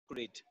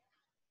accurate.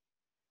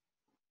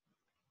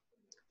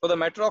 For the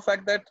matter of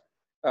fact that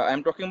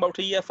I'm talking about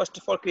here, first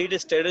of all, create a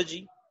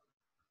strategy.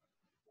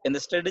 In the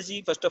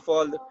strategy, first of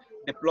all,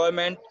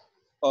 deployment,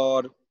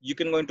 or you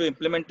can go into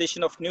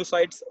implementation of new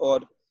sites, or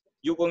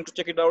you're going to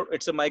check it out.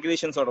 It's a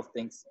migration sort of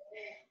things.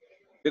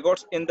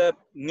 Because in the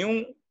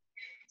new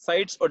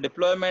sites or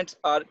deployments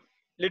are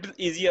little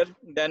easier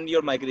than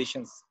your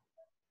migrations.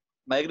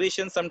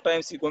 Migration,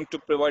 sometimes you're going to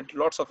provide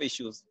lots of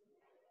issues.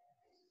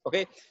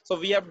 Okay, so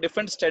we have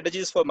different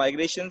strategies for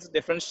migrations,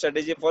 different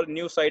strategy for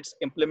new sites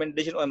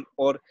implementation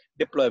or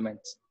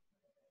deployments.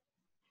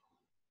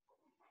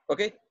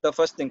 Okay, the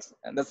first things.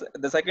 And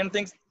the second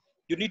things,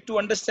 you need to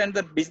understand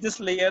the business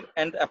layer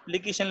and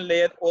application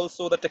layer,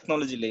 also the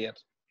technology layer.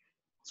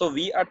 So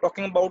we are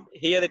talking about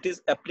here, it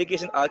is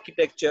application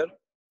architecture,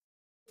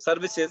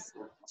 services.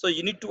 So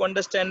you need to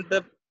understand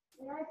the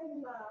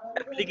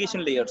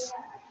application layers.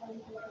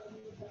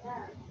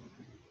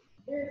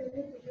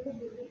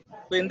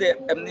 So in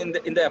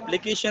the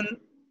application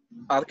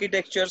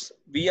architectures,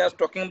 we are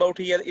talking about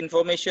here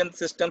information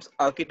systems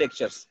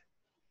architectures.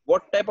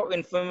 What type of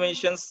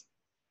informations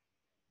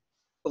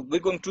we're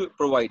going to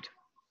provide?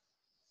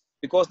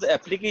 Because the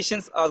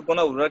applications are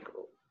gonna work,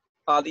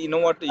 are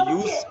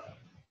use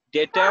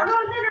data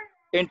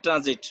in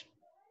transit.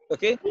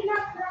 Okay,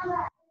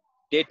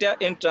 data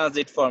in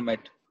transit format,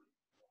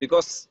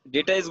 because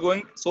data is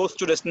going source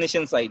to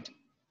destination side.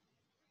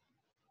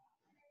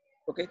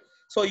 Okay,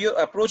 so your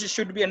approach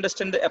should be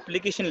understand the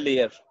application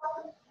layer,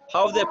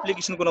 how the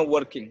application gonna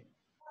working.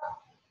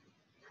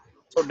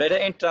 So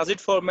data in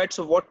transit format,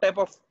 so what type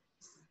of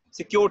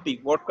security,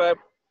 what type,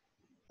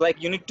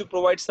 like you need to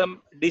provide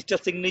some digital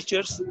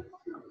signatures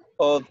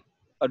or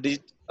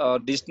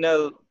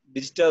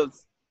digital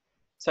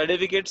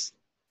certificates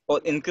or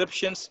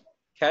encryptions,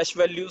 hash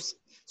values.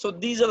 So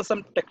these are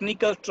some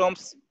technical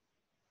terms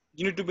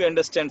you need to be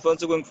understand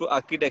once you're going through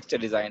architecture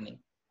designing.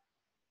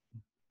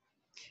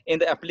 In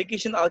the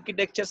application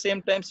architecture,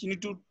 same times you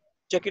need to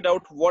check it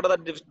out. What are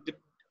the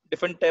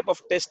different type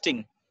of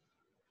testing?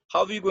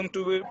 How are you going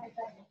to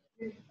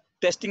be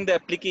testing the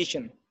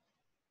application?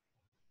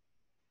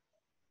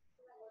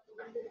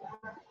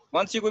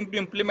 Once you're going to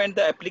implement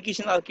the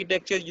application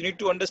architecture, you need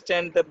to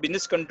understand the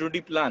business continuity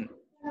plan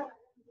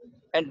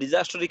and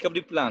disaster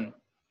recovery plan,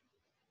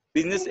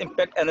 business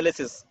impact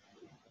analysis,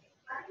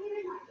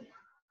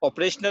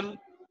 operational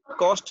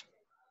cost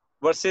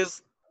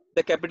versus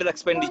the capital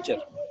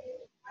expenditure.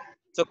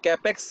 So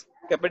capex,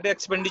 capital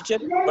expenditure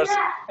versus,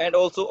 and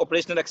also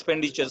operational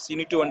expenditures you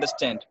need to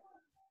understand.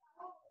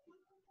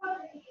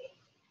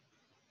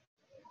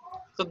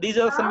 So these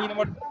are some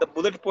what the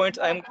bullet points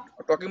I'm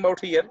talking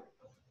about here.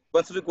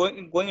 Once we're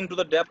going into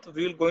the depth,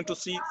 we will going to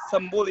see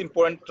some more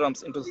important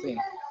terms into the thing.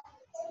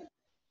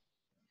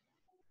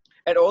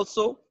 And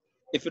also,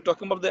 if you're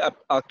talking about the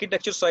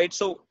architecture side,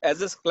 so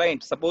as a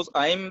client, suppose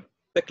I'm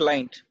the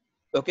client,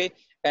 okay,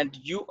 and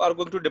you are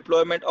going to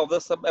deployment of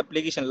the sub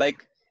application,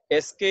 like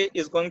SK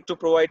is going to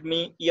provide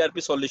me ERP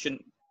solution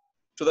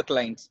to the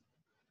clients.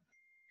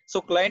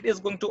 So client is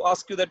going to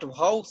ask you that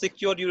how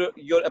secure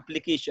your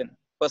application,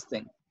 first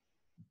thing.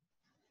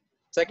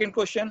 Second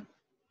question,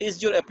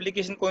 is your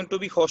application going to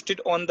be hosted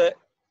on the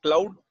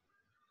cloud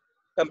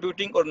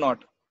computing or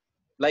not?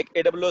 Like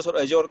AWS or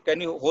Azure,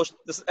 can you host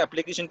this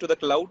application to the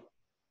cloud?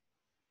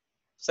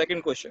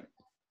 Second question.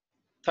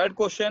 Third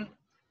question,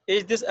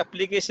 is this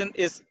application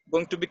is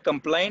going to be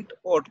compliant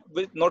or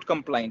not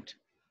compliant?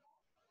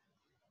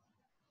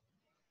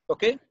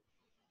 Okay.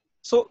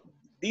 So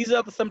these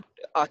are some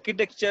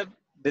architecture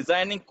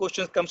designing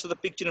questions comes to the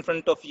picture in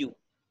front of you.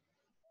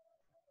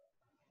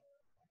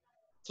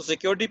 So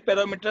security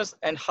parameters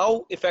and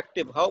how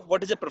effective,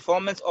 what is the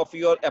performance of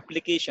your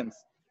applications,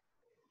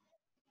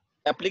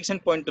 application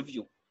point of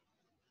view.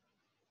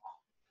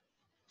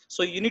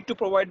 So you need to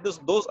provide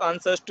those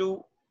answers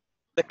to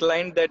the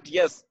client that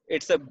yes,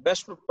 it's a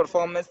best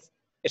performance,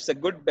 it's a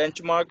good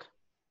benchmark,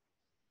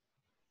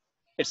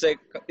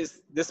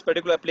 this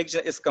particular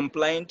application is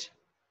compliant,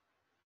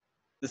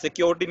 the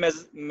security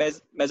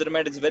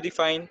measurement is very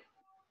fine.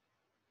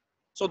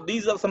 So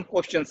these are some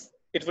questions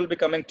it will be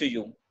coming to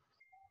you.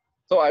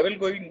 So I will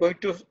going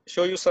to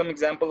show you some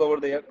example over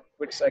there.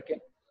 Wait a second.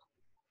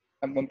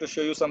 I'm going to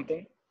show you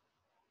something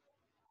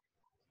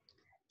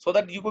so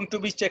that you're going to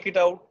be check it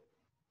out.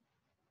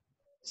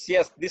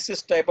 Yes, this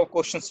is type of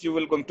questions you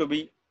will going to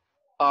be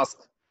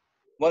asked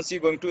once you're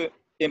going to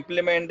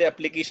implement the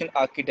application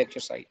architecture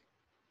side.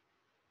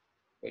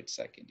 Wait a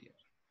second here.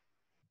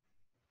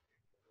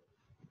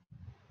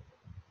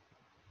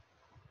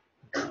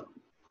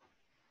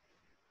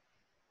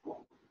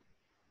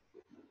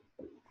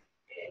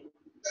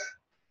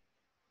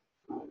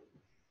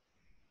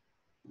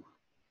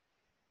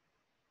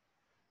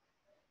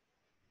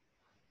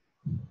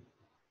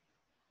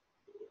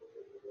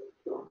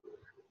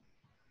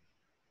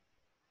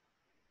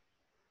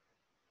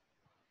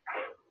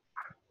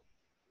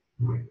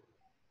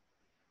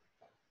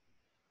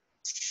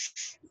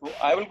 So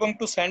I will going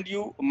to send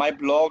you my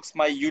blogs,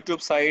 my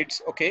YouTube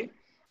sites, okay,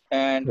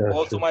 and Yeah,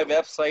 also sure. my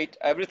website,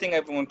 everything I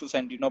want to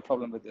send you. No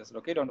problem with this.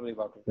 Okay, don't worry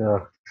about it. Yeah.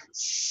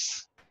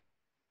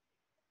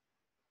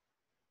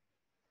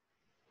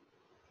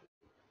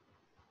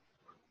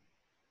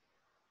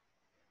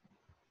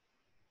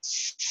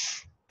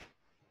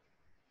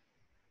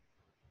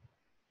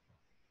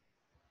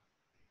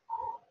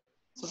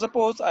 So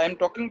suppose I am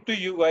talking to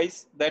you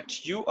guys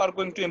that you are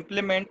going to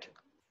implement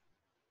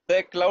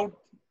the cloud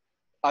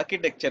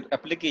architecture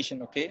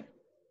application, okay?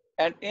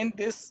 And in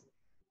this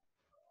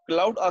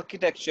cloud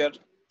architecture,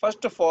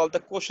 first of all,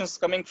 the questions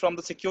coming from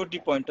the security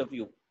point of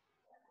view.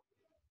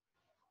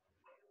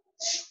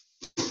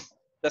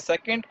 The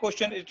second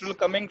question, it will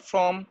coming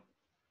from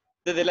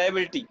the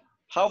reliability,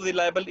 how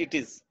reliable it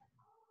is.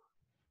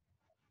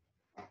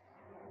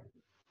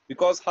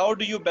 Because how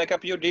do you back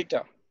up your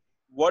data?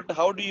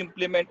 How do you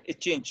implement a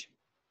change?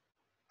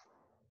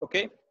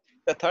 Okay.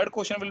 The third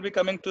question will be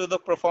coming to the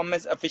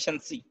performance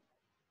efficiency.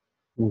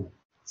 Mm.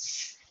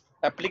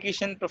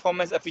 Application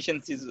performance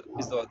efficiency is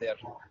over there.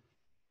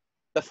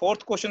 The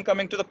fourth question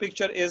coming to the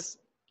picture is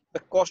the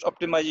cost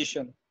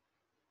optimization.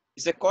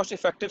 Is a cost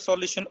effective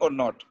solution or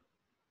not?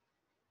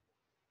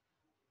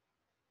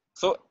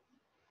 So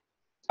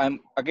I'm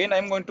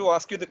going to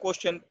ask you the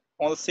question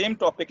on the same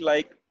topic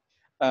like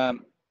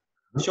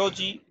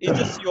Shoji, is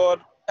this your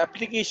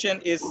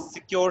application is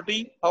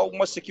security? How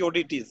much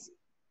security it is?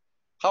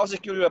 How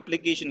secure your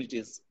application it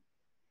is?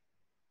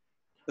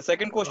 The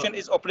second question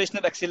is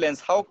operational excellence.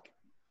 How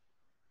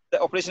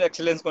the operational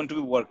excellence going to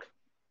be work?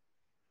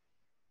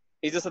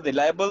 Is this a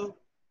reliable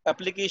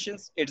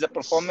applications? It's the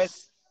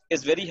performance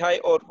is very high,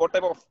 or what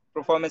type of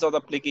performance of the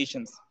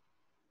applications?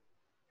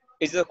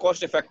 Is it a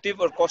cost effective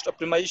or cost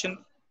optimization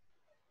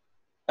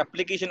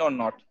application or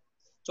not?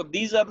 So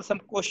these are some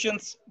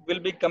questions will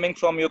be coming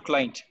from your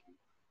client.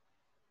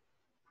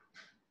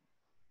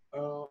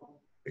 Uh,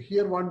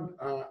 Here one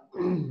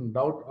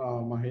doubt,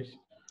 Mahesh.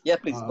 Yeah,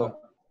 please Uh, go.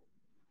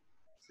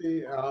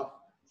 See,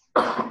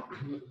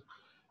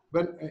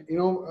 when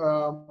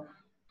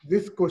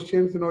these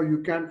questions,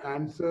 you can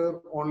answer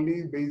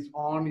only based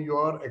on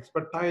your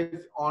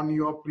expertise, on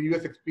your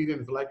previous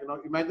experience. Like,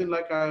 imagine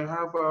like I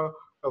have a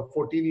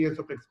 14 years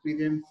of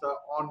experience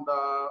on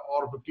the,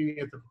 or 15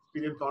 years of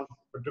experience on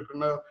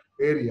particular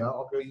area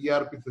of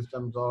ERP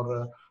systems,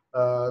 or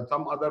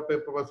some other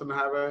person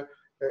have a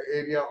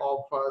area of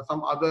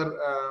some other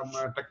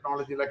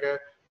technology, like a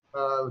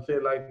say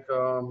like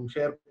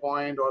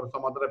SharePoint or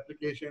some other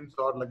applications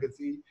or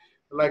legacy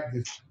like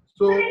this.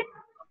 So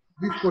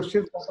these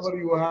questions, whatever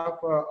you have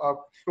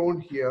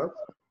shown here,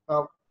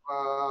 uh,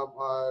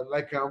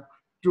 like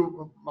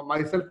to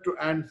myself to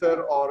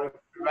answer or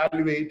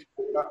evaluate,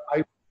 I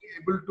will be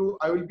able to,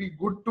 I will be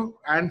good to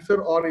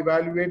answer or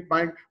evaluate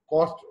my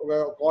cost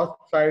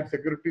side,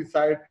 security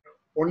side.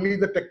 Only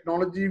the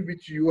technology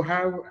which you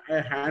have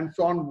a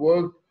hands-on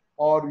work,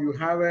 or you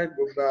have a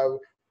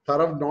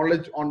thorough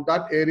knowledge on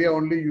that area,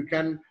 only you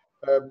can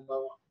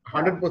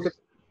 100%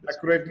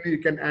 accurately you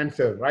can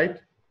answer, right?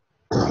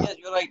 Yes,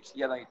 you're right.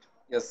 You're right.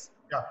 Yes.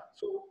 Yeah.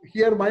 So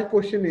here my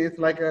question is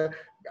like,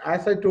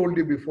 as I told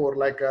you before,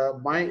 like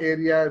my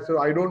area, so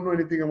I don't know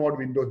anything about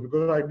Windows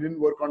because I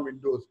didn't work on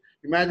Windows.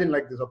 Imagine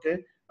like this,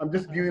 okay? I'm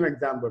just giving an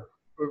example.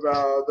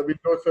 The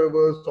Windows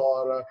servers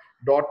or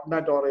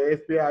 .NET or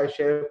ASP.NET,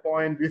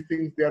 SharePoint, these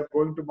things, they are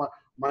going to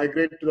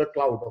migrate to the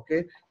cloud,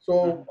 okay?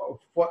 So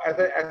for as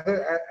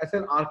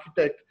an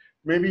architect,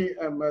 maybe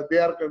they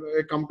are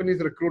a company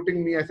is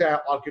recruiting me as an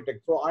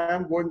architect. So I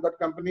am going to that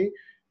company,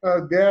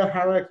 they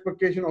have an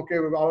expectation, okay,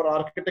 our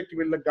architect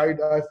will guide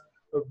us,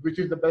 which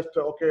is the best.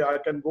 Okay, I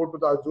can go to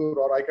the Azure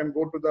or I can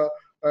go to the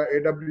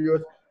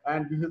AWS,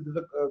 and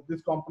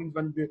this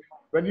components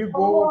when you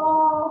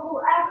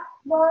go.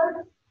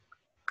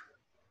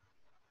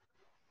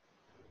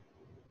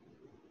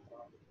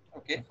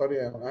 Okay. Sorry,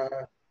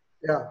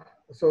 yeah.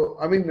 So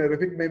I mean,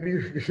 Rafik, maybe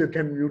you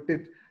can mute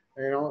it.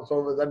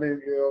 So then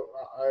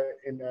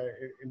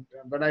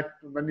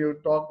when you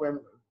talk,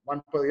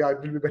 yeah,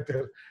 it will be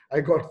better.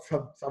 I got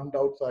some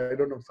doubts. I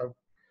don't know, some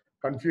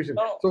confusion.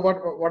 No. So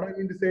what I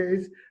mean to say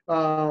is,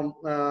 what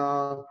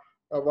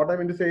I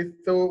mean to say is,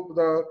 so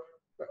the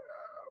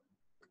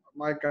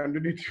my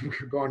continuity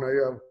gone.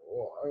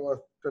 I was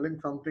telling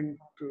something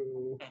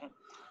to,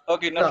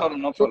 Okay, no yeah.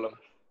 problem. No So problem.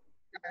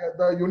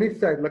 the Unix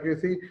side, like you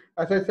see,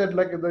 as I said,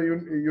 like the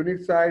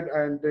Unix side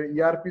and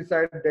the ERP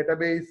side,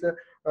 database,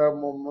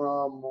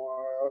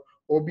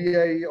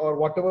 OBI or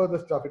whatever the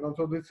stuff,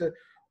 So this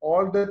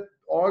all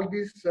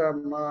these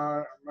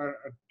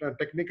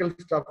technical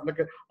stuff, like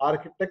an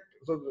architect.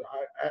 So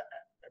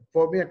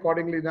for me,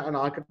 accordingly, an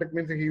architect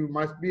means he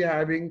must be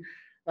having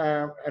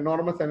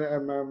enormous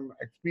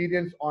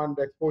experience on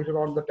the exposure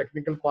on the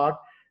technical part,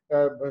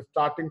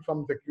 starting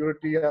from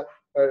security,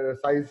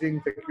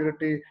 sizing,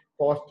 security,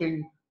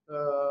 costing,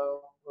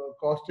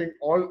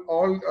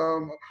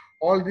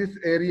 all this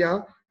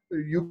area.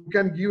 You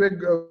can give a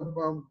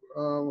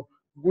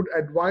good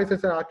advice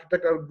as an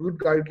architect or good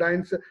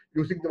guidelines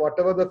using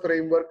whatever the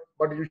framework,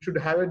 but you should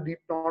have a deep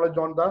knowledge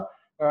on the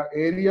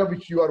area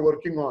which you are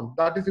working on.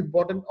 That is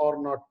important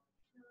or not?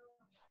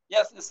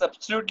 Yes, it's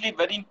absolutely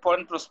very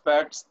important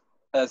prospects.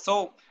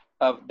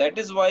 That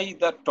is why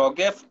the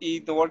TOGAF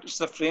is the what is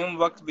the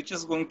framework which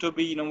is going to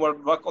be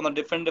what work on the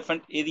different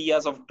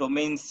areas of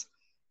domains,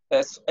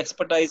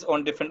 expertise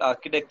on different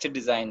architecture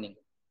designing.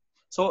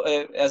 So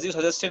as you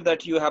suggested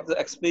that you have the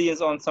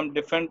experience on some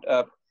different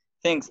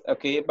things,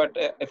 okay, but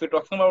if you're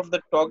talking about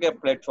the TOGAF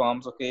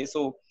platforms, okay,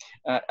 so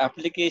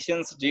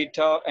applications,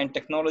 data, and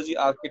technology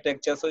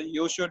architecture, so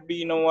you should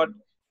be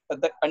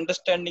the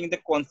understanding the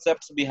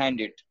concepts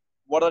behind it.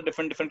 What are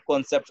different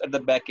concepts at the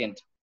back end?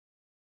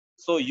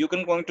 So you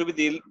can going to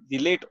be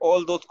relate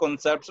all those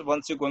concepts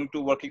once you're going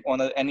to working on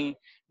any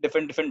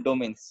different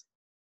domains.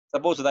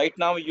 Suppose right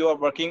now you are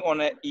working on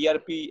a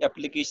ERP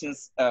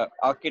applications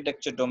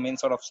architecture domain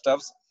sort of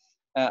stuffs.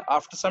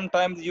 After some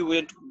time you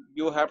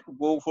have to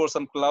go for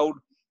some cloud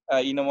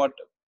uh,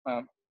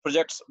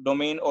 projects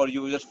domain, or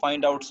you just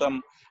find out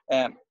some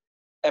uh,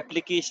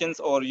 applications,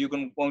 or you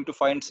can going to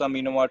find some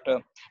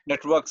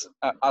networks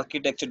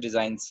architecture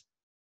designs.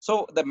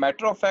 So the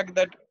matter of fact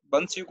that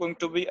once you're going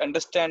to be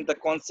understand the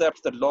concepts,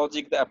 the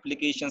logic, the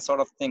application sort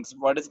of things,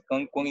 what is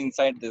going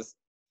inside this,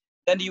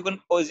 then you can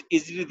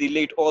easily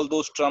relate all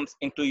those terms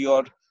into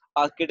your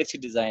architecture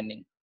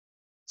designing.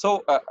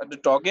 So the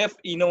TOGAF,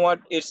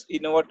 it's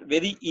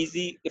very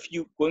easy if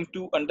you going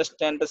to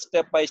understand the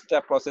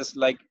step-by-step process.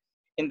 Like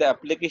in the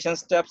application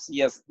steps,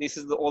 yes, this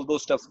is all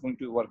those steps going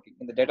to be working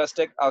in the data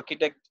stack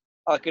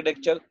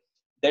architecture.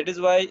 That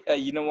is why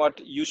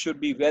you should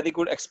be very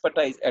good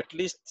expertise, at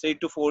least 3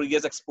 to 4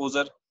 years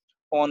exposure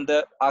on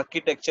the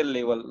architecture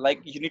level. Like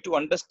you need to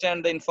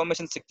understand the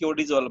information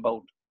security is all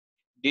about,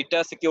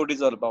 data security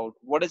is all about,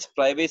 what is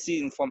privacy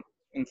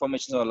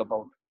information is all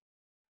about.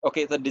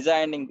 Okay, the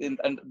designing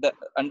and the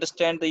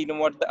understand the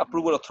the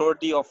approval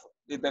authority of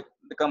the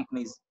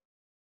companies.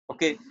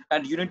 Okay,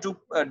 and you need to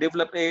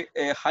develop a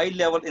high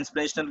level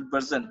inspirational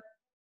version,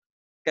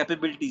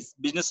 capabilities,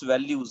 business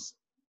values.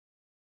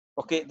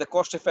 Okay, the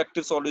cost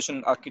effective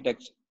solution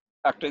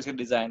architecture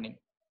designing.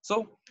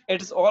 So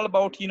it is all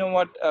about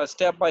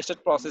step by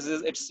step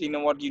processes. It's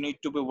you need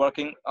to be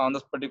working on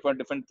those particular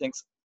different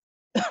things.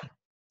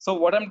 So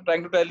what I'm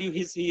trying to tell you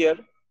is here,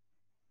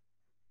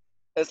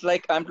 it's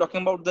like I'm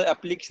talking about the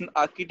application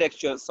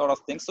architecture sort of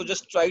thing. So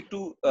just try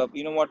to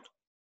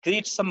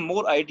create some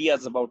more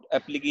ideas about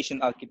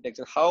application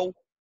architecture, how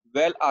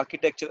well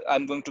architecture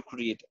I'm going to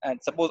create.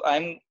 And suppose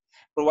I'm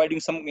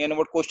providing some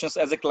what questions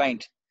as a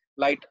client,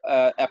 like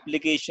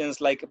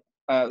applications like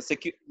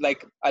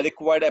like I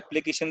required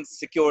application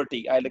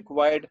security, I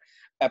required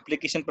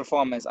application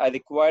performance, I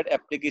required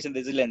application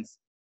resilience,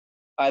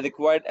 I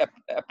required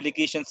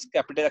applications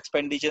capital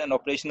expenditure and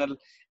operational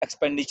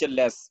expenditure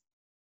less.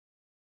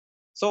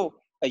 So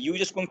you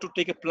just going to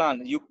take a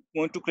plan, you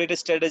going to create a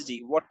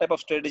strategy, what type of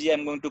strategy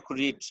I'm going to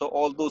create, so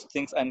all those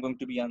things I'm going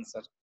to be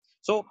answered.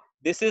 So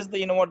this is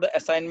the the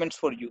assignments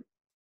for you.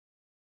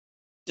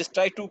 Just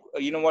try to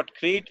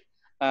create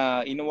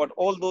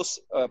all those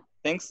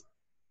things,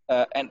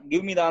 and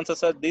give me the answer,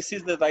 sir, this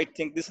is the right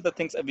thing, this is the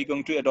things that we're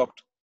going to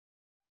adopt,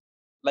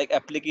 like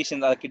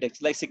application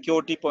architects, like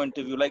security point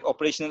of view, like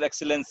operational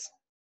excellence,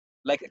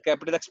 like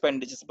capital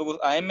expenditures. Because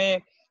I am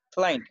a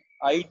client,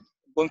 I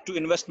going to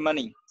invest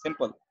money,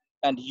 simple.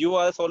 And you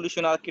are a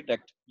solution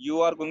architect,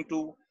 you are going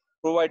to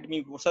provide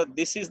me, so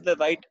this is the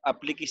right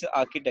application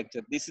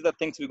architecture, this is the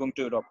things we're going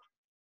to adopt.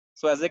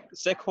 So as a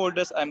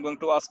stakeholders, I'm going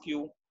to ask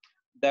you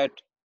that,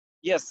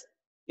 yes,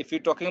 if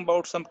you're talking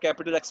about some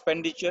capital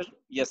expenditure,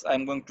 yes,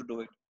 I'm going to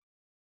do it.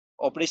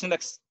 Operational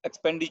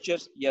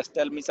expenditures, yes,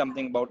 tell me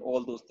something about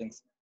all those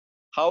things,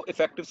 how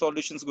effective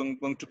solutions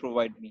going to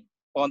provide me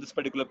on this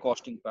particular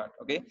costing part.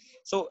 Okay,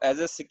 so as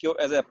a secure,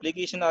 as an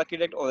application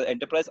architect or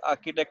enterprise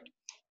architect,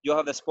 you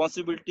have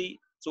responsibility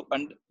to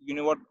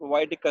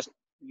provide a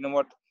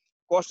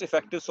cost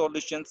effective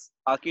solutions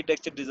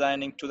architecture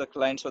designing to the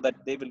client, so that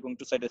they will going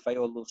to satisfy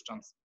all those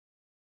terms.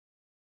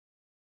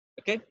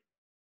 Okay,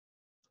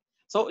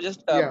 so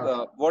just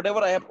Yeah. whatever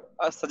I have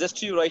suggest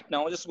to you right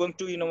now, just going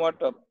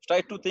to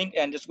try to think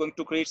and just going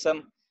to create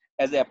some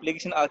as the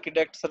application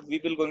architect. So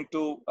we will going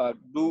to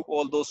do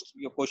all those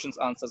your questions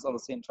answers, all the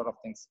same sort of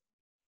things.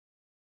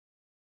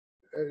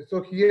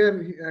 So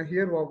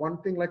here one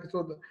thing, like,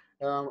 so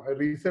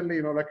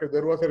recently, like,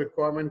 there was a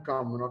requirement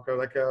come,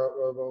 like,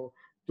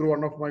 through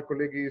one of my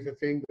colleagues is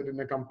saying that in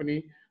a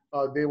company,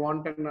 they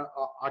want an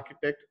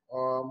architect.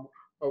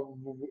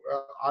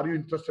 Are you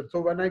interested?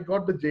 So when I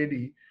got the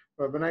JD,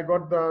 when I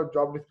got the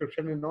job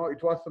description,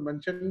 it was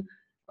mentioned,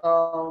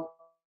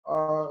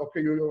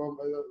 okay, you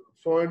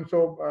so and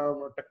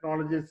so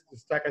technologies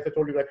stack, as I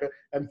told you, like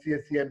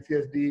MCSC,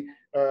 MCSD,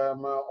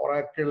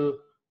 Oracle.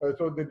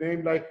 So they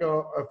name like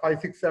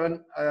 5, 6,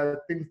 7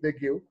 things they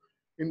give.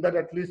 In that,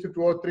 at least 2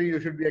 or 3 you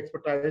should be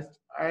expertised,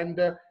 and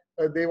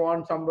they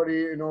want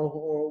somebody,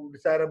 who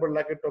desirable,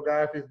 like a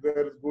TOGAF is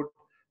there, is good,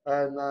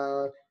 and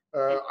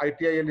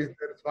ITIL is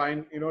there, is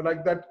fine.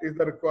 Like that is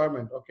the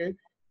requirement. Okay.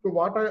 So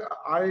what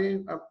I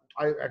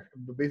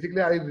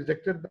basically I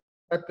rejected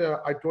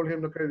that. I told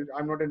him, okay,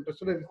 I'm not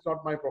interested. It's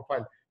not my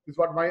profile. This is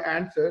what my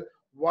answer.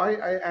 Why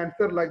I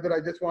answer like that? I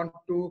just want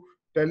to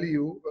tell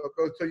you.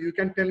 So you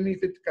can tell me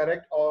if it's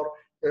correct or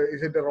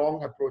is it the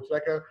wrong approach.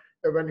 Like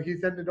when he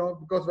said,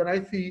 because when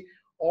I see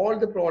all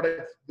the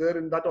products there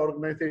in that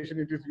organization,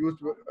 it is used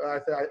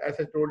as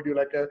I told you,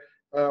 like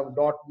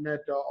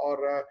 .NET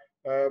or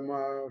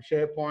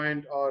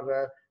SharePoint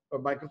or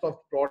Microsoft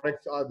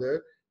products are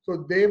there.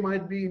 So they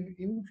might be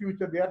in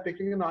future, they are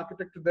taking an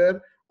architect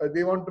there,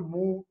 they want to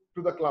move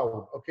to the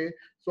cloud. Okay,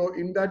 so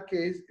in that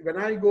case, when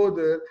I go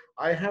there,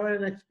 I have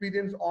an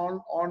experience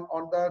on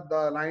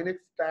the Linux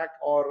stack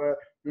or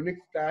Unix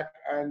stack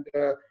and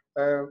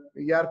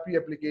ERP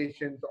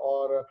applications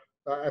or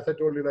as I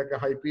told you, like a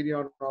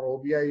Hyperion or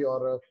OBI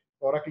or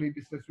Oracle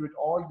Business Suite,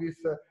 all these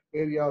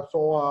area,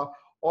 SOA,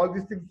 all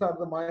these things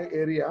are my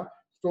area.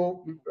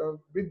 So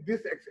with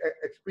this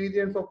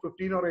experience of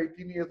 15 or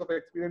 18 years of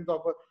experience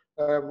of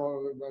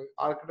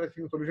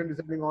architecting, solution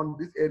designing on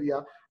this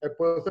area, a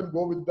person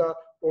go with the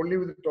only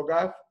with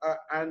TOGAF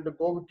and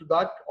go to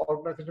that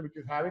organization which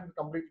is having the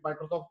complete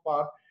Microsoft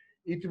part,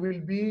 it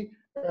will be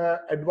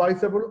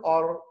advisable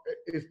or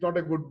it's not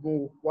a good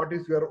move. What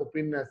is your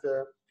opinion as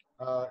a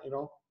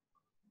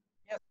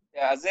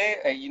Yes, as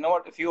a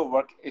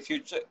what, if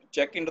you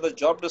check into the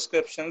job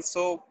description,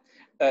 so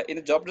in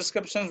the job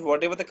descriptions,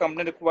 whatever the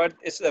company required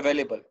is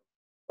available.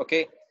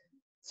 Okay,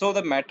 so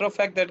the matter of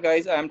fact that,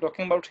 guys, I am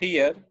talking about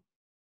here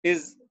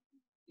is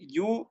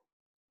you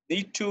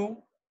need to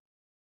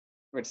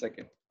wait a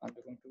second. I'm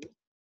talking to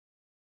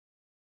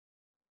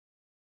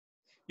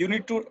you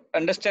need to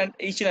understand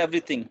each and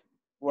everything.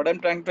 What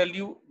I'm trying to tell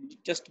you,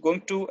 just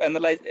going to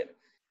analyze it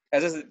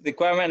as a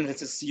requirement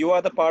analysis. You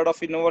are the part of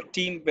what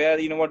team where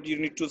what you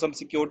need to some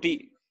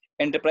security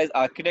enterprise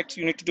architects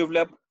you need to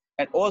develop,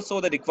 and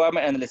also the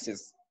requirement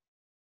analysis.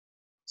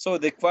 So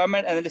the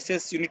requirement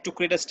analysis, you need to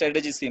create a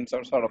strategy, same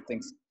sort of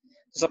things.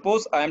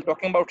 Suppose I am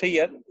talking about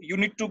here, you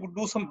need to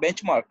do some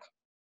benchmark.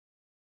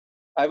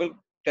 I will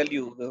tell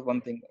you the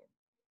one thing.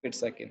 Wait a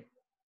second.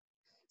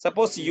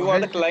 Suppose you are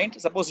the Mahesh,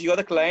 client. Suppose you are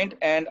the client,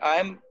 and I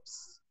am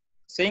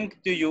saying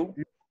to you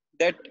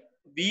that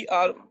we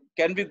are.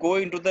 Can we go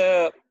into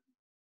the?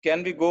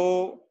 Can we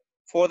go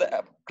for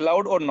the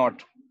cloud or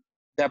not?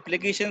 The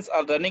applications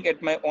are running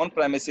at my own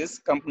premises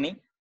company,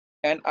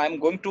 and I'm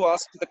going to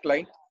ask the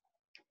client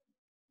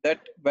that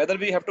whether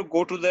we have to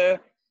go to the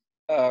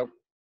uh,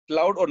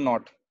 cloud or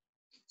not.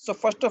 So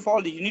first of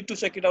all, you need to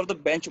check it out the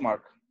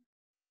benchmark.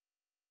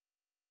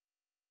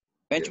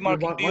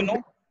 Benchmarking, do you one know?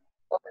 second.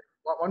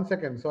 One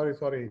second,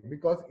 sorry,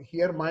 because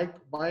here my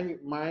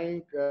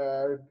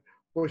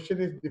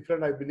question is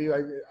different. I believe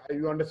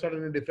you understand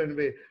in a different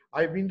way.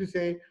 I mean to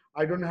say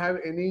I don't have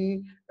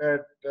any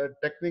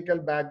technical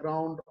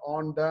background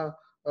on the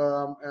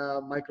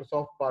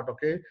Microsoft part,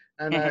 okay,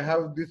 and I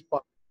have this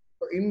part.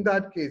 So in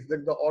that case,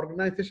 the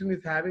organization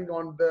is having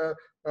on the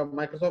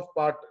Microsoft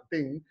part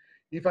thing.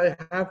 If I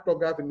have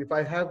TOGAF and if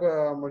I have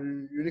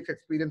Unix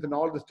experience and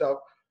all the stuff,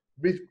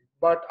 which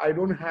but I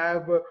don't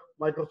have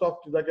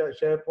Microsoft like a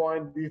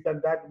SharePoint, this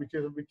and that, which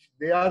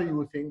they are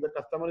using, the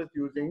customer is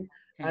using,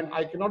 and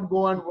I cannot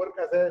go and work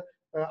as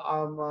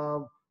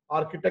a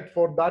architect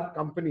for that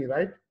company,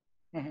 right?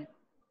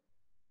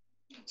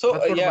 So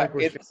That's what yeah, my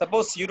question.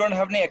 suppose you don't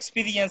have any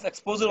experience,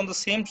 exposure on the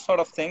same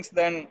sort of things,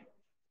 then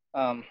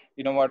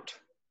you know what,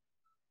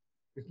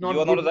 It's you are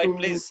not not the good right to,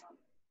 place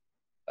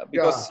yeah.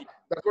 because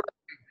That's what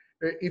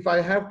if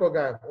I have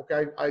TOGAF,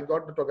 okay, I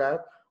got the TOGAF,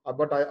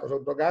 but so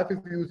TOGAF is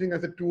using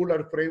as a tool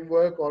or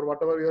framework or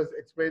whatever you're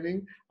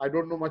explaining. I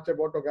don't know much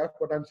about TOGAF,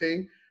 but I'm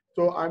saying,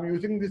 so I'm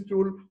using this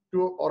tool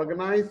to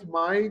organize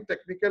my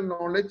technical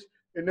knowledge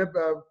in a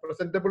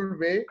presentable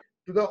way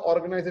to the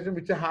organization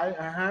which I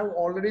have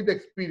already the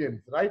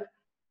experience, right?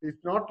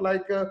 It's not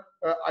like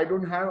I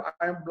don't have,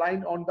 I am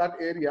blind on that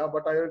area,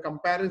 but I have a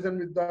comparison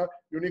with the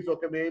Unix.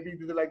 Okay, maybe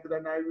this is like that,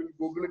 and I will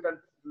Google it and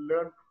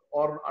learn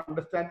or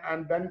understand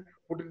and then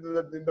put it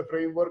in the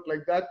framework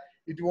like that.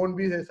 It won't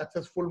be a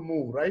successful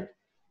move, right?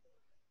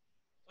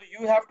 so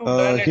you have to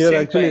learn at Here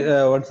same actually,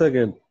 time. once Yeah.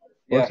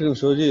 again,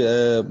 Shoji,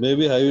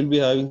 maybe I will be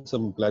having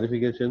some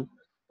clarification.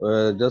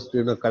 Just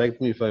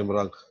correct me if I'm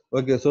wrong.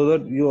 Okay, so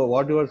that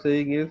what you are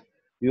saying is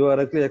you are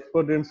actually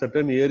expert in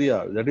certain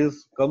area that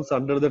is comes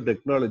under the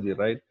technology,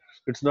 right?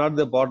 It's not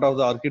the part of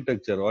the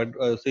architecture. What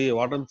see,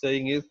 what I'm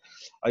saying is,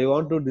 I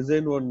want to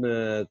design one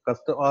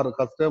custom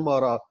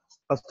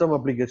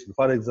application.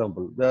 For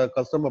example, the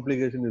custom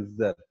application is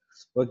there.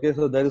 Okay,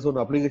 so there is one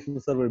application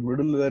server,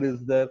 middleware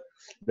is there.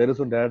 There is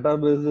one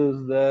database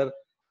is there,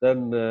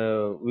 then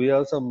we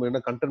have some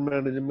content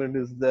management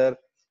is there,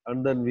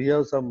 and then we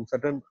have some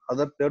certain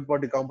other third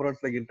party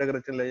components like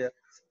integration layer.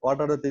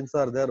 What are the things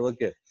are there?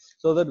 Okay,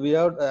 so that we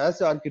have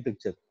as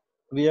architecture,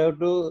 we have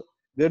to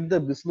get the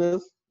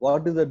business,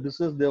 what is the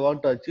business they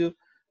want to achieve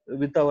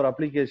with our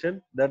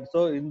application. That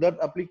so in that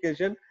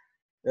application,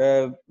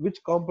 which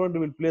component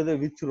will play the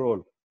which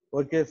role.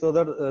 Okay, so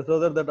that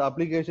that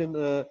application,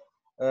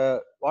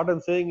 what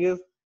I'm saying is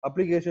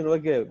application,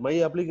 okay,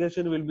 my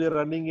application will be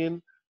running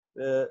in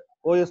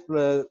OS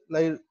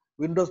like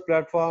Windows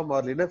platform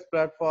or Linux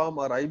platform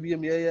or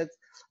IBM AX,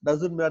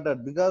 doesn't matter,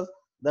 because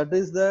that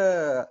is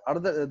the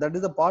other, that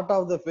is the part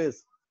of the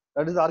face.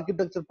 That is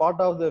architecture part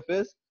of the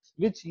phase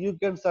which you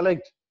can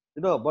select.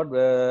 But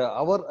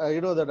our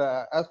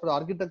that as per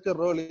architecture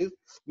role is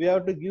we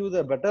have to give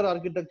the better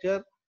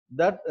architecture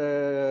that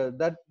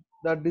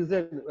that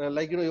design,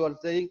 like you are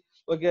saying,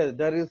 okay,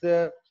 there is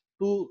a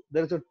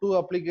two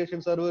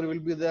application server will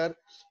be there,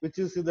 which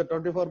is in the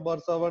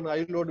 24/7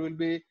 high load will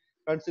be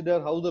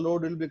consider, how the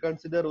load will be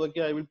considered.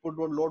 Okay, I will put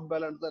one load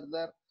balancer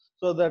there,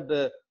 so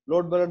that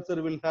load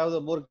balancer will have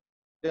the more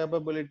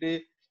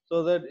capability,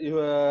 so that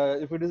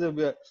if it is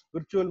a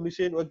virtual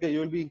machine, okay, you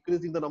will be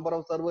increasing the number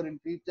of server in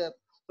future.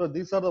 So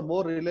these are the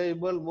more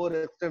reliable, more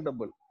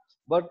extendable.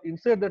 But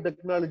inside the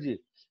technology,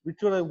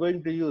 which one I'm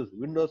going to use,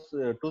 Windows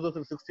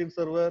 2016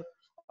 server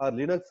or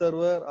Linux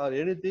server or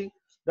anything,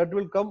 that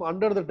will come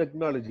under the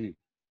technology.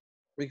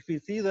 If we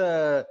see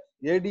the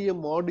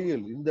ADM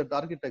module in that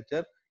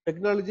architecture,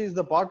 technology is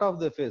the part of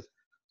the phase.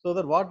 So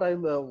that what I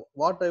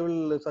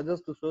will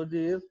suggest to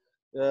Shoji is,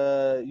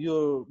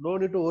 you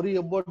don't need to worry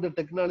about the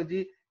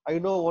technology. I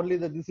know only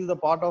that this is a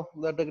part of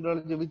the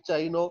technology which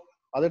I know.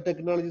 Other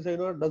technologies I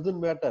know, doesn't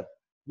matter.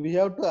 We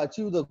have to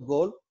achieve the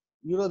goal.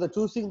 The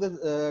choosing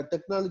the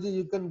technology,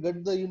 you can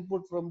get the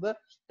input from the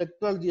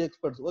technology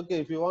experts. Okay,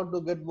 if you want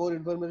to get more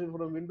information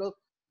from Windows,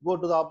 go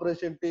to the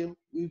operation team.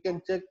 You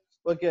can check.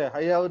 Okay,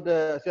 I have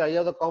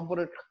the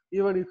component.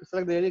 Even if you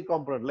select any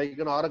component, like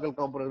an Oracle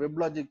component,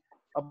 WebLogic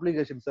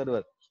application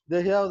server,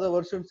 they have the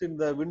versions in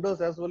the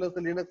Windows as well as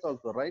the Linux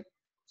also, right?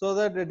 So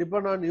that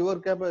depend on your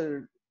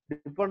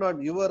depend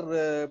on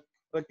your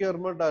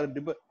requirement, or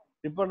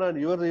depend on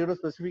your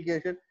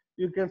specification.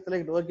 You can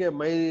select, okay,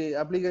 my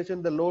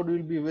application, the load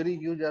will be very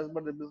huge as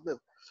per the business.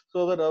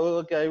 So that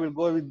okay, I will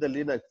go with the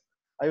Linux.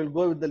 I will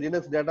go with the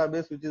Linux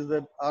database, which is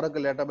the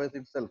Oracle database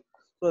itself.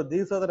 So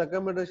these are the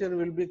recommendation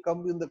will be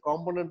come in the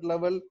component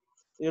level.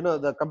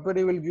 The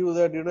company will give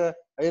that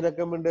high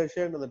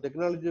recommendation, and the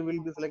technology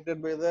will be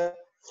selected by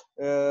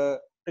the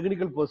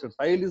technical persons,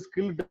 highly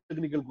skilled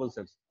technical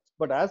persons.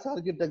 But as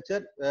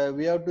architecture,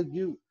 we have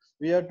to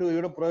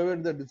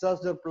provide the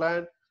disaster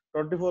plan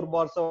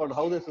 24/7,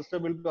 how the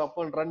system will be up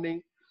and running.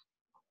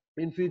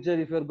 In future,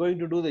 if you are going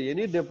to do the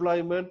any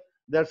deployment,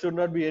 there should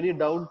not be any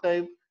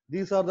downtime.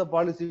 These are the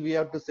policy we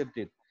have to set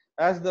it.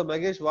 As the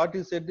Magesh, what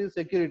you said is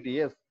security.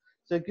 Yes,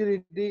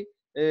 security,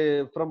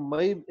 from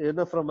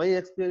my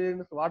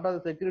experience, what are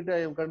the security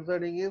I am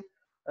concerning is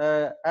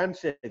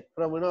handshake.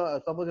 From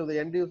suppose if the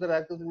end user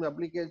accessing the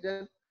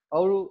application,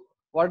 how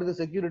what is the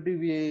security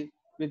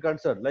we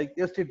concern, like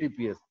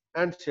HTTPS,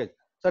 handshake,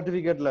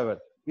 certificate level,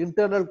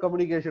 internal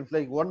communications,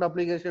 like one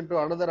application to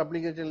another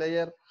application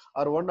layer,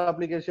 or one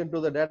application to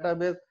the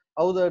database.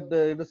 How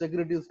that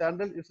security is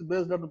handled, it's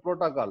based on the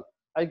protocol.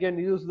 I can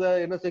use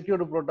the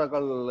security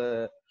protocol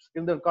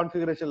in the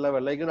configuration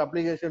level, like an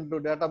application to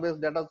database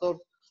data source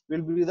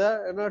will be the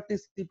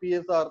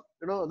TCPS, or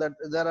that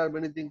there are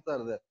many things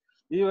are there.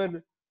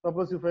 Even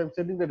suppose if I'm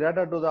sending the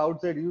data to the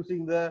outside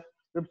using the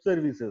web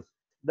services,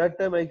 that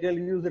time I can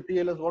use the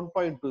TLS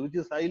 1.2, which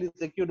is highly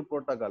secured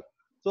protocol.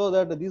 So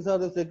that these are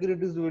the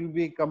securities will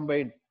be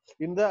combined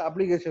in the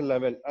application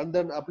level, and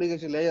then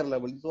application layer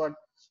level.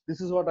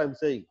 This is what I'm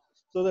saying.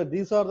 So that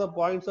these are the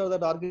points of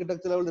that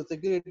architecture level, the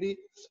security.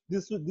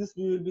 This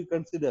we will be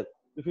considered.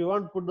 If you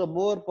want to put the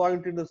more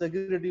point in the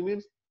security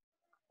means,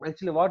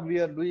 actually what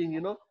we are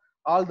doing,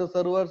 all the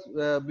servers,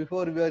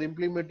 before we are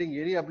implementing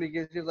any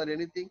applications or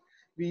anything,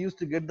 we used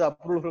to get the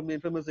approval from the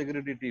information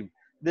security team.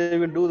 They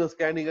will do the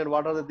scanning, and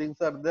what are the things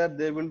are there,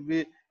 they will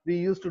be, we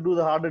used to do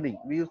the hardening.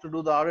 We used to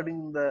do the hardening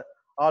in the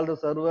all the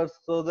servers,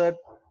 so that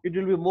it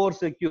will be more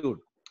secured.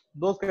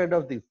 Those kind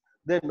of things.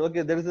 Then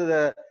okay, there is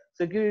a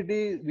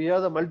security. We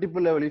have the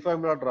multiple level, if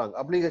I'm not wrong,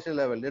 application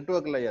level,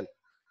 network level,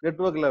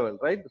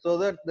 right? So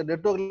that the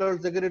network level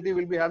security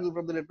will be handled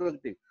from the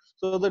network team,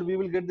 so that we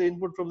will get the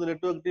input from the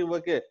network team.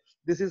 Okay,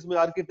 this is my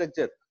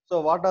architecture.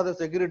 So what are the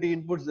security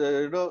inputs?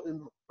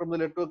 From the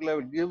network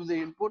level, gives the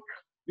input,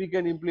 we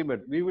can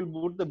implement. We will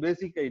put the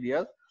basic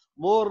ideas.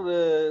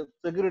 More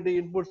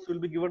security inputs will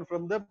be given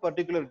from the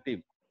particular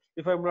team.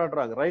 If I'm not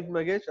wrong, right,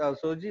 Magesh or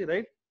Soji,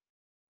 right?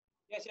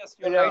 Yes, yes,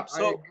 you're Yeah, right. I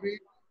So agree.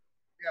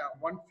 Yeah,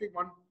 one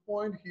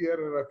point here,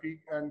 Rafi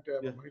and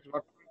Yeah, Mahesh,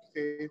 what I want to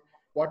say,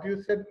 what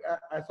you said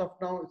as of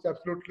now is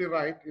absolutely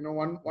right.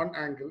 One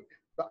angle.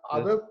 The yeah,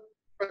 other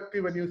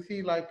perspective, when you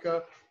see like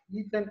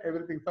each and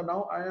everything. So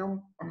now I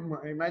am,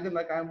 imagine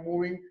like I'm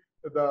moving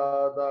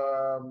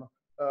the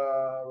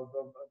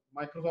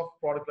Microsoft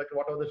product, like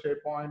whatever the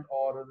SharePoint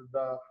or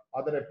the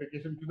other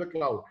application to the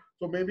cloud.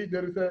 So maybe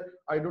there is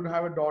I don't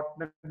have a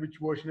 .NET which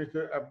version is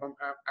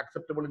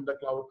acceptable in the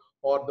cloud,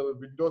 or the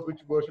Windows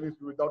which version is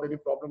without any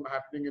problem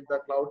happening in the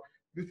cloud.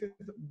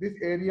 This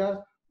areas,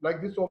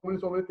 like this, so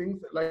many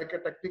things, like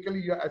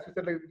technically, as you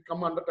said, like it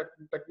come under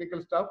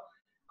technical stuff.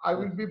 I yeah,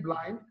 will be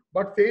blind.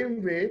 But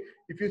same way,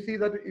 if you see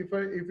that if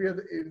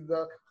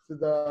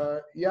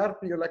the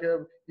ERP, or like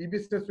a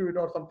e-business suite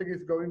or something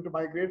is going to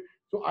migrate,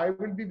 so I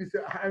will be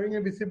having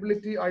a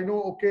visibility. I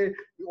know, okay,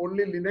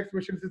 only Linux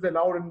machines is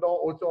allowed in the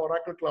also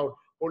Oracle cloud.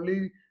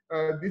 Only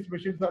these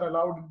machines are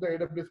allowed in the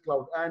AWS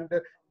cloud, and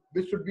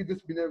this should be this,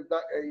 the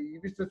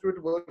business suite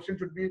version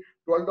should be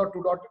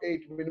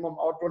 12.2.8 minimum,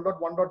 or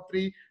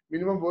 12.1.3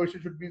 minimum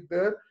version should be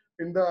there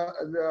in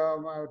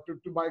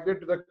to migrate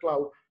to the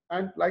cloud.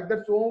 And like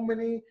that, so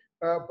many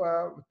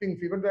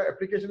things, even the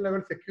application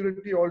level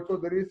security also,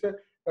 there is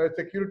a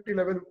security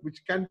level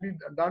which can be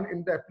done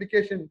in the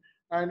application,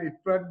 and it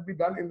can be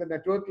done in the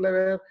network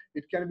level,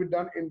 it can be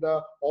done in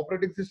the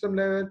operating system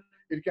level,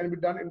 it can be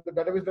done in the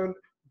database level.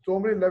 So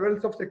many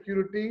levels of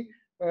security.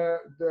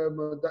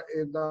 The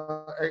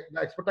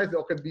expertise,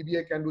 okay,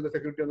 DBA can do the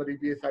security on the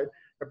DBA side,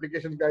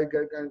 application guy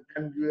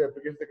can do the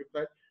application security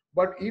side.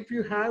 But if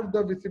you have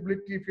the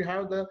visibility, if you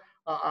have the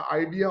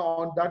idea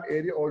on that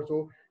area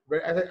also,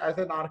 where as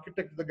an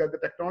architect, the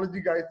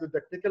technology guys, the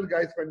technical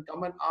guys can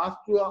come and ask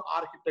to an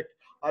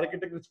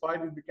architect is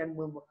fine, we can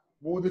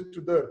move this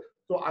to there.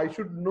 So I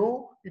should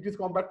know it is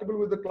compatible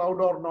with the cloud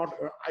or not.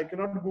 I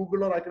cannot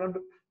Google or I cannot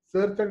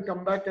search and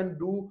come back and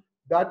do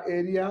that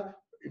area.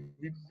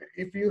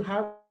 If you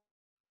have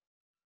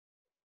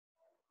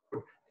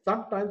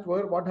sometimes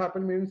where what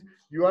happened means,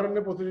 you are in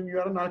a position, you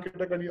are an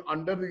architect, and you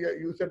under the,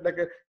 you said like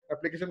a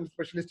application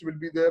specialist will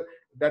be there,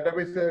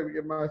 database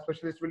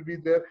specialist will be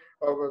there,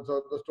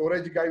 so the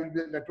storage guy will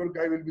be, network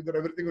guy will be there,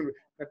 everything will be.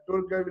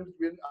 Network guy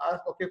will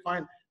ask, okay,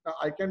 fine,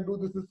 I can do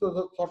this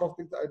sort of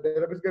things.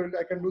 Database guy will,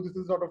 I can do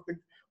this sort of things.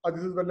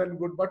 This is well and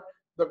good, but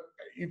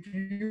if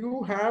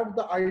you have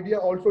the idea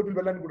also, it will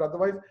well and good.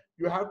 Otherwise,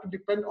 you have to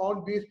depend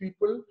on these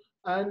people,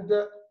 and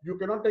you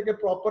cannot take a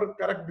proper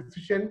correct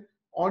decision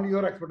on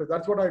your expertise.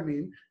 That's what I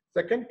mean.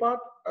 Second part,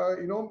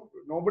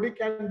 nobody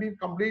can be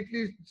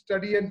completely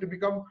study and to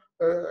become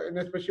in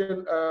a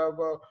special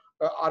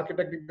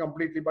architecting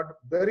completely. But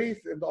there is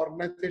in the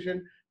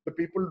organization, the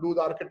people do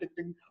the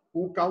architecting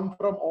who come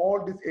from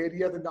all these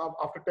areas, and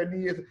after 10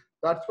 years,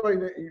 that's why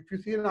if you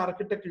see an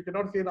architect, you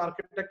cannot see an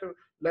architect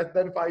less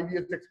than 5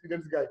 years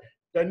experience guy,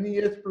 10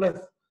 years plus,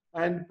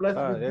 and plus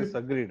with Yes, this.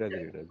 agreed.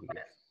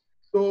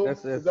 So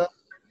Yes. the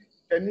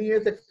 10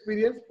 years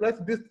experience plus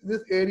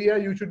this area,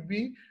 you should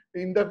be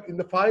in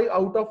the 5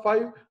 out of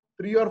 5,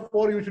 3 or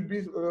 4 you should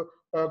be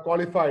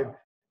qualified.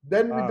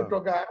 Then with the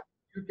TOGAF,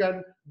 you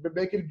can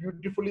make it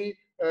beautifully,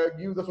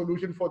 give the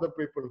solution for the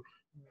people.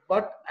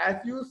 But as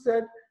you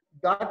said,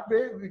 that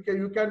way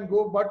you can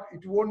go, but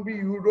it won't be,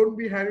 you don't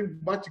be having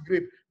much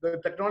grip. The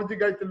technology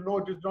guys will know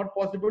it is not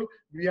possible.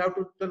 We have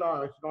to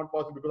tell, it's not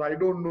possible because I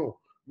don't know.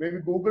 Maybe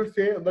Google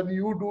say, and then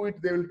you do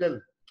it, they will tell.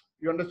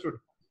 You understood?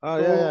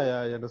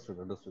 Yeah, I understood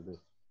this.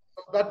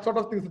 That sort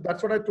of things.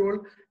 That's what I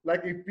told.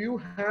 Like if you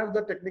have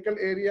the technical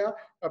area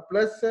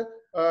plus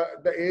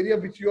the area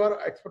which you are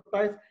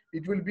expertise,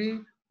 it will be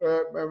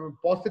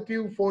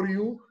positive for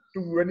you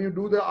to when you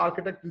do the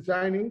architect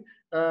designing.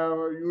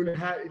 You will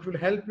have, it will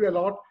help you a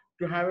lot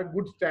to have a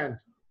good stand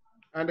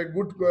and a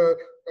good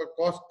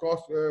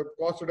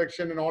cost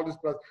reduction and all this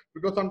plus.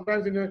 Because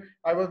sometimes when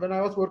I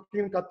was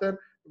working in Qatar,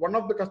 one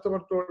of the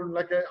customers told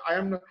like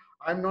I'm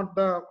not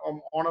the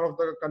owner of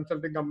the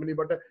consulting company,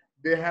 but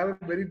they have a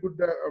very good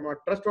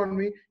trust on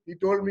me. He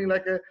told me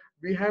like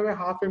we have a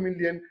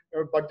 $500,000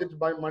 budget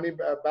by money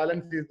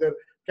balance is there.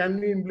 Can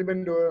we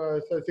implement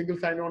a single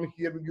sign-on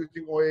here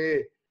using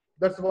OAA?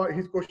 That's what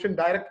his question,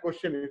 direct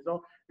question is.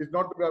 It's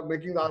not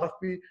making the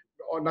RFP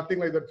or nothing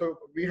like that. So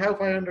we have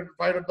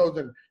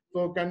 500,000.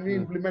 So can we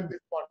implement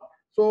this one?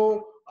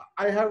 So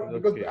I have,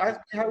 because as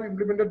we have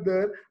implemented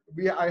there,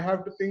 I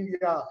have to think,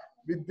 yeah,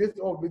 with this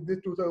or with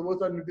these 2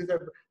 servers and with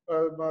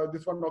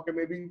this one, okay,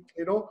 maybe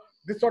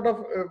this sort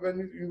of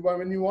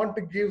when you want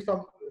to give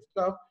some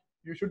stuff,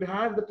 you should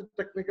have the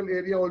technical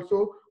area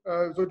also,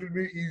 so it will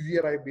be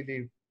easier, I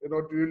believe. It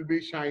will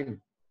be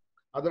shine.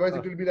 Otherwise,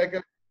 it will be like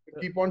a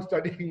keep on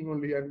studying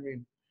only. I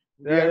mean,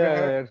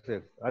 yes.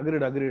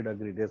 Agreed.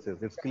 Yes,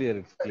 it's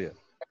clear.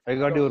 I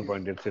got your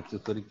point. It's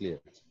very clear.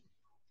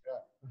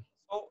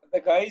 So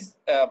the guys,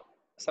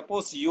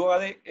 suppose you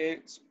are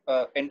a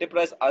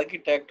enterprise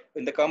architect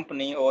in the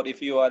company, or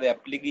if you are the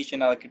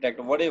application architect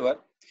or whatever.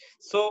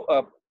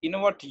 So you know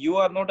what, you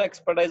are not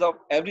expertise of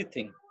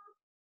everything.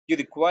 You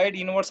required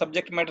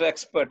subject matter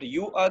expert.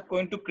 You are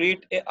going to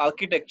create a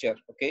architecture,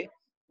 okay,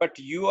 but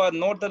you are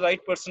not the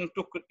right person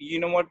to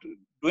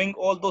doing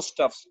all those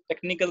stuffs,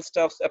 technical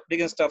stuffs,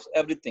 application stuffs,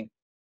 everything.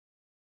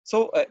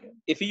 So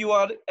if you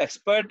are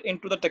expert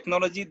into the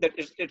technology, that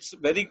it's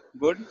very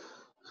good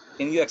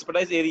in your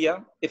expertise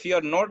area. If you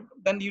are not,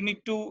 then you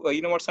need to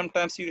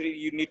sometimes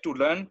you need to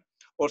learn,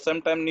 or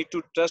sometimes need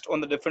to trust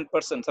on the different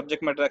person,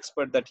 subject matter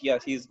expert, that yeah,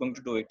 he is going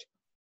to do it.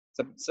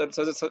 So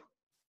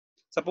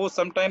suppose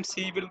sometimes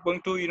he will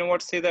going to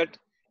say that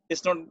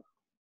it's not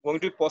going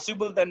to be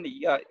possible, then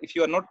yeah, if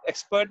you are not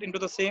expert into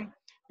the same,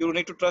 you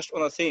need to trust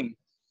on the same,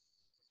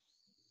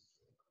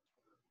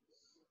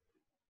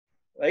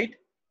 right?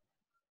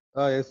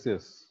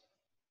 Yes.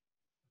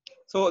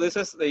 So this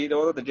is the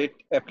data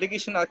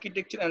application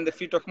architecture, and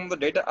if you're talking about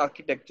the data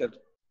architecture,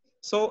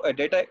 so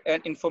data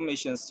and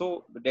information.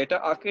 So the data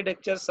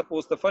architecture,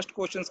 suppose the first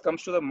questions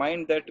comes to the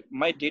mind that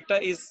my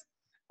data is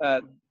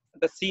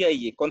the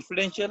CIA,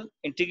 confidential,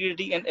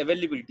 integrity, and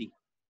availability.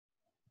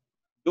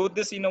 do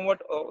this,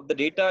 the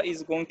data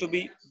is going to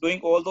be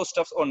doing all those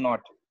stuffs or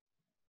not.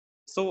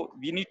 So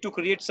we need to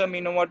create some,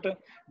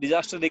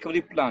 disaster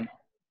recovery plan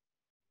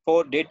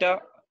for data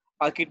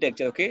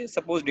architecture. Okay,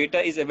 suppose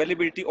data is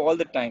availability all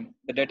the time,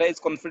 the data is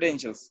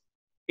confidential,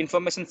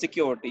 information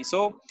security.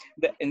 So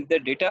in the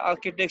data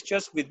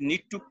architectures we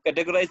need to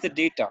categorize the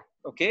data.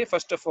 Okay,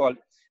 first of all,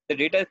 the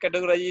data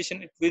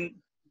categorization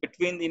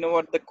between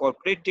the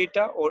corporate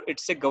data or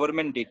it's a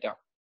government data.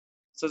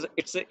 So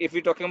if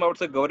we're talking about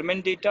the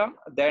government data,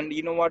 then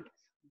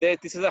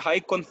this is a high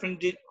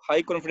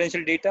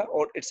confidential data,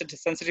 or it's a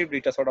sensitive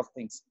data sort of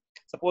things.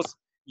 Suppose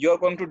you are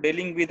going to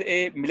dealing with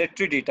a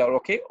military data,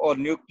 okay, or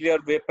nuclear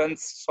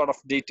weapons sort of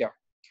data.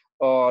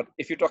 Or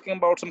if you're talking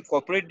about some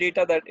corporate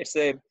data, that it's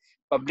a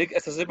public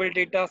accessible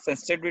data,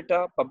 sensitive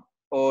data,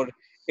 or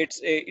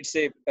it's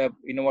a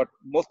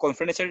more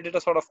confidential data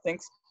sort of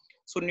things.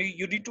 So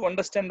you need to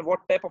understand what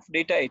type of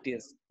data it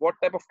is, what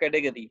type of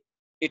category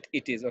it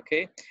is.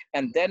 Okay,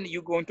 and then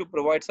you're going to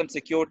provide some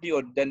security,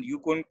 or then you're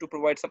going to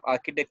provide some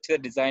architecture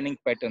designing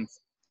patterns.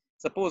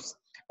 Suppose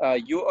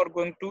you are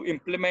going to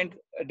implement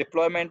a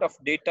deployment of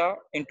data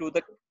into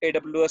the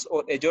AWS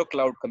or Azure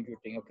cloud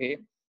computing. Okay,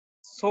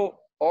 so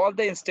all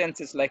the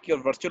instances like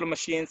your virtual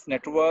machines,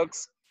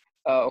 networks,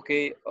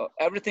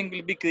 everything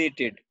will be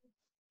created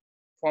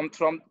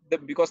from the,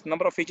 because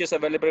number of features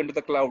available into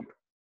the cloud,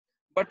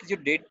 but your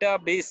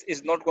database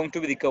is not going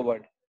to be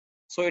recovered.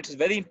 So it's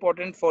very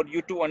important for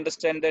you to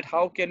understand that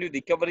how can you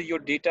recover your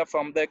data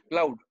from the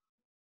cloud.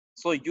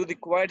 So you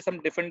require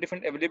some different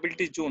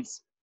availability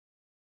zones.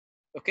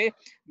 Okay,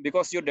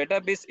 because your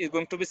database is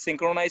going to be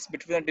synchronized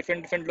between the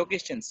different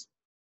locations.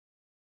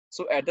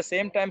 So at the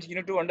same time, you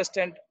need to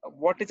understand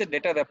what is the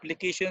data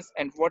replications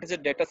and what is the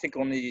data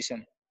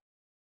synchronization.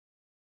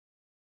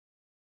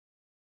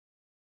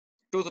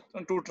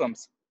 Two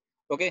terms.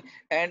 Okay,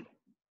 and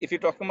if you're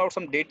talking about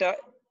some data,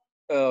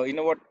 you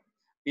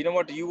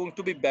going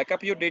to be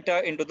backup your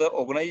data into the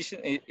organization,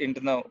 into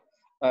now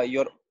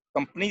your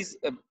company's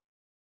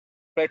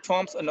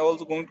platforms, and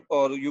also going to,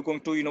 or you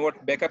going to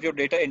backup your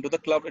data into the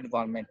cloud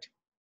environment.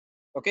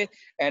 Okay,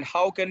 and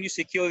how can you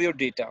secure your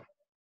data?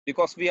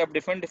 Because we have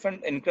different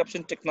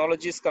encryption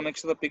technologies coming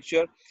to the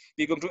picture.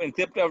 We're going to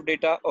encrypt our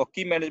data, or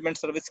key management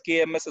service,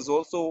 KMS, is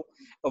also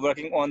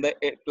working on the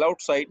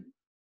cloud side.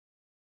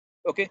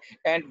 Okay,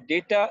 and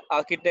data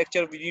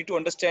architecture, we need to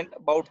understand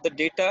about the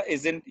data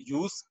is in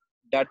use,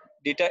 that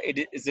data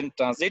it is in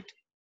transit.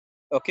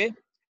 Okay,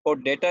 or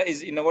data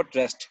is in our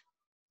rest.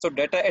 So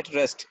data at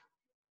rest,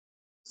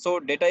 so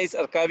data is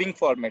archiving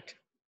format.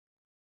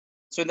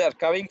 So in the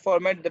archiving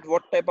format, that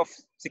what type of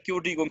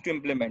security you're going to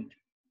implement,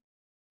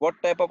 what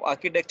type of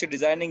architecture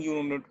designing you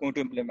are going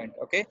to implement.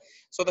 Okay,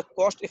 so the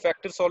cost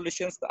effective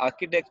solutions, the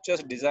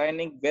architectures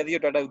designing where your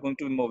data is going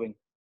to be moving.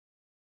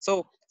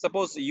 So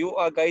suppose you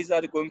are guys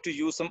are going to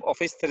use some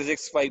Office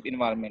 365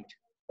 environment.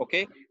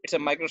 Okay, it's a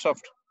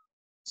Microsoft.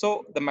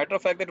 So the matter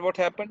of fact that what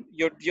happened,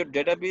 your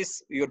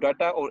database, your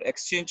data or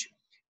exchange,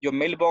 your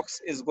mailbox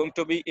is going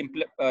to be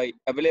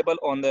available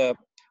on the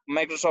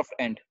Microsoft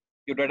end.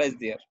 Your data is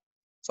there.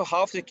 So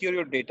how secure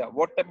your data?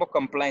 What type of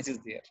compliance is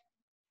there?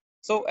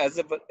 So as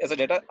a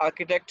data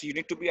architect, you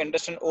need to be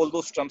understand all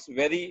those terms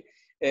very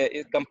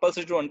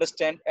compulsory to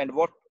understand, and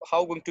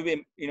how going to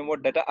be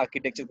what data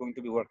architecture is going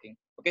to be working.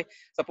 Okay,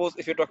 suppose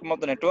if you're talking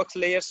about the networks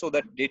layers, so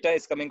that data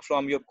is coming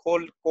from your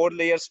core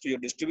layers to your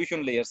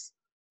distribution layers.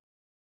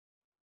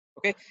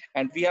 Okay,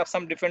 and we have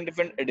some different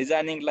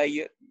designing,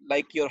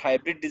 like your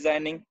hybrid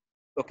designing.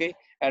 Okay,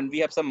 and we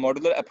have some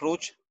modular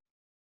approach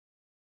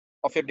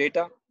of your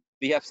data.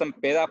 We have some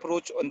para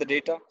approach on the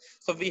data.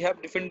 So we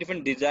have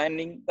different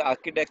designing the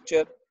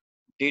architecture,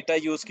 data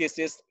use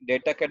cases,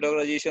 data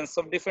categorization,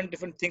 some different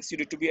things you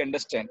need to be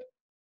understand.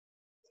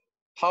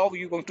 How are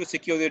you going to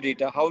secure your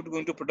data? How are you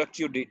going to protect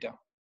your data?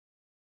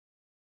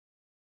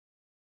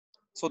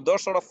 So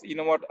those sort of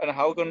and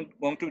how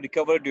going to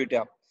recover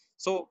data.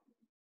 So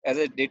as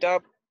a data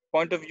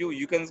point of view,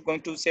 you can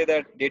going to say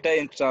that data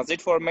in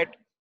transit format,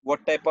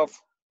 what type of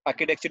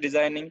architecture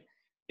designing,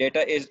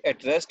 data is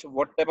at rest,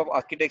 what type of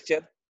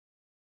architecture.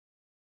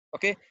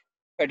 Okay,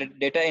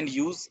 data in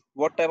use,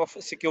 what type of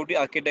security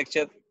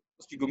architecture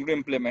you're going to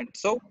implement.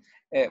 So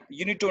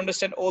you need to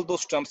understand all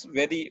those terms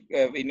very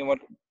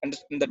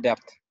understand the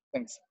depth.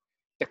 Thanks.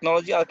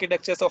 Technology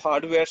architecture, so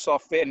hardware,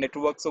 software,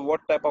 network. So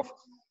what type of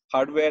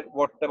hardware,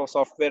 what type of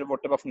software,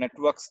 what type of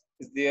networks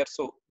is there?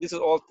 So this is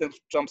all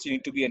terms you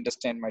need to be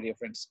understand, my dear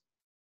friends.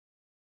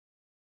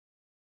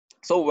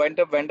 So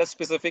vendor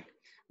specific,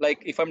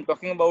 like if I'm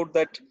talking about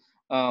that,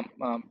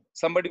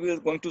 somebody is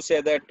going to say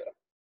that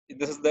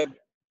this is the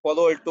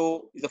Palo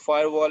Alto is a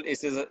firewall,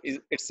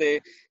 it's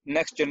a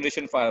next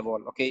generation firewall.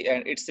 Okay,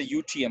 and it's a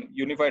UTM,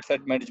 unified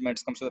threat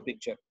management, comes to the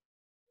picture.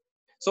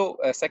 So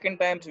second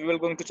times we will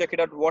going to check it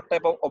out, what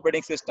type of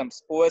operating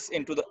systems OS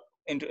into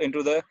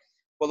the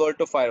Palo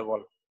Alto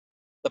firewall.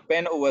 The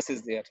pen OS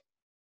is there.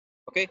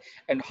 Okay,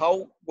 and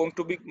how going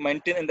to be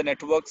maintained in the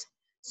networks.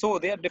 So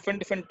there are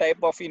different type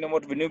of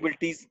what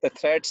vulnerabilities, the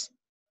threats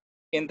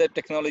in the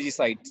technology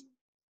side.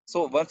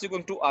 So once you go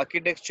into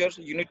architecture,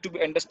 you need to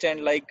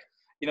understand, like,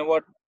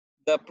 what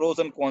the pros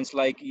and cons,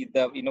 like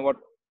the, what,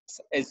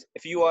 as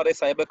if you are a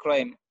cyber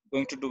crime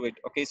going to do it,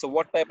 okay, so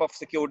what type of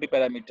security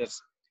parameters,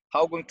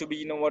 how going to be,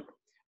 what,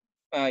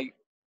 uh,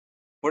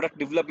 product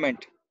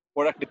development,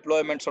 product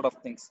deployment sort of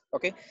things,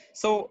 okay.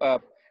 So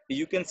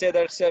you can say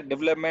that's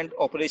development,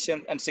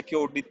 operation, and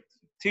security,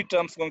 three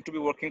terms going to be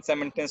working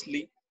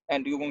simultaneously,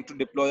 and you're going to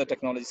deploy the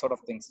technology sort of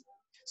things.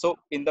 So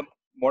in the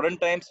modern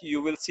times,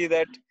 you will see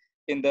that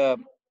in the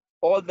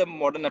all the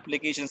modern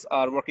applications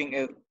are working,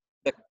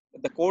 the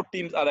the core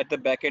teams are at the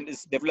back end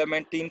is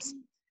development teams,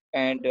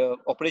 and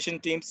operation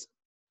teams,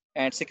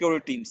 and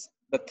security teams.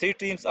 The three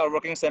teams are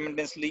working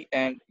simultaneously,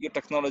 and your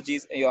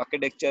technologies and your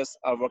architectures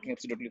are working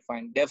absolutely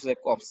fine.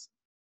 DevSecOps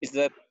is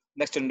the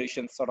next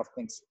generation sort of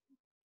things.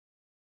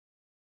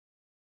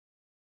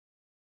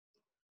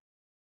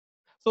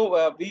 So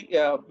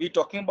we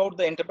talking about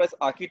the enterprise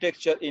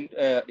architecture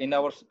in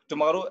our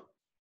tomorrow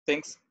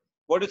things.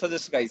 What do you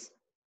suggest, guys?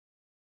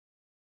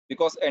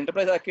 Because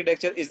enterprise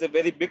architecture is a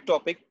very big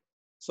topic,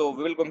 so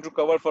we will going to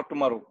cover for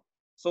tomorrow.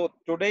 So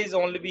today is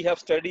only we have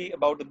study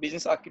about the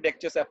business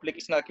architectures,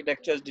 application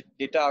architectures,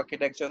 data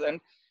architectures, and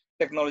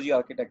technology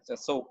architecture.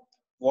 So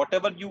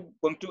whatever you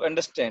going to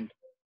understand,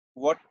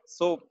 what,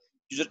 so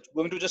you just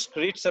going to just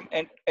create some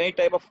any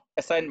type of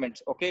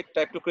assignments, okay,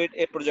 type to create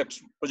a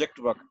project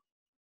work,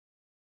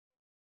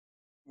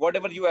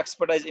 whatever you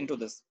expertise into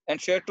this, and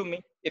share to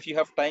me if you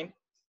have time,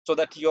 so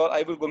that your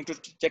I will going to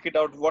check it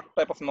out what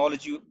type of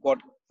knowledge you got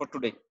for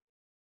today.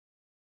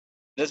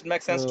 Does it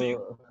make sense to you?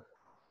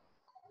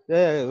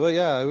 Uh, well,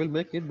 yeah, I will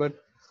make it, but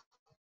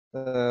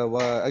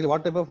actually,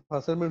 what type of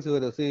assignments you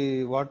were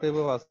see? What type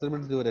of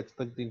assignments you were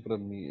expecting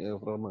from me,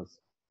 from us?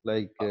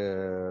 Like,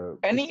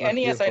 any it's not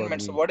any clear for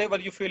assignments, me. whatever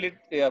you feel it,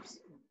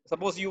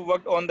 suppose you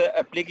worked on the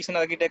application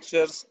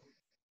architectures,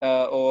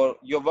 or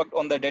you worked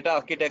on the data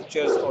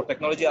architectures or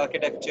technology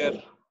architecture,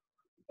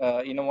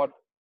 what,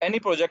 any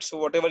projects,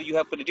 whatever you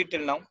have completed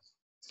till now,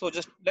 so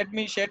just let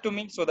me share to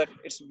me, so that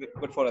it's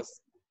good for us,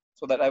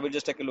 so that I will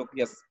just take a look.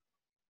 Yes.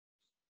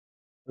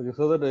 Okay,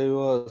 so that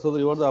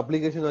you want the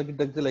application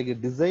architecture like a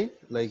design,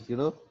 like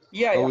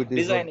Yeah, how yeah, it is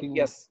designing. working.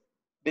 Yes,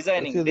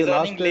 designing, See the designing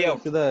last time,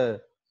 layout.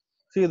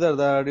 see that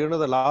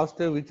the last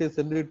time which I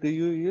sent it to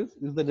you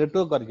is the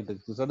network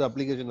architecture, so the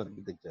application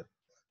architecture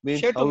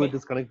means Share to how me. it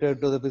is connected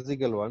to the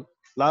physical one.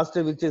 Last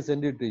time which I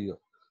sent it to you.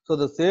 So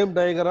the same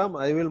diagram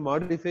I will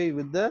modify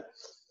with the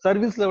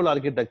service level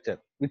architecture,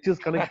 which is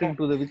connecting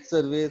to the which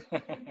service,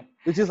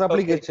 which is Okay.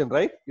 application,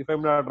 right? If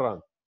I'm not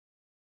wrong.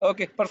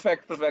 Okay,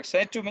 perfect, perfect.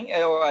 Send it to me.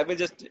 I will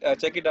just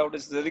check it out.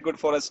 It's very good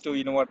for us to,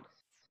 what,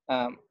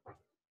 um,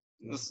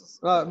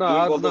 No,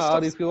 doing all those or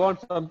stuffs. if you want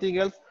something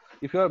else,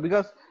 if you are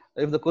because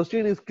if the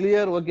question is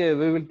clear, okay,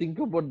 we will think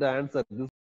about the answer. This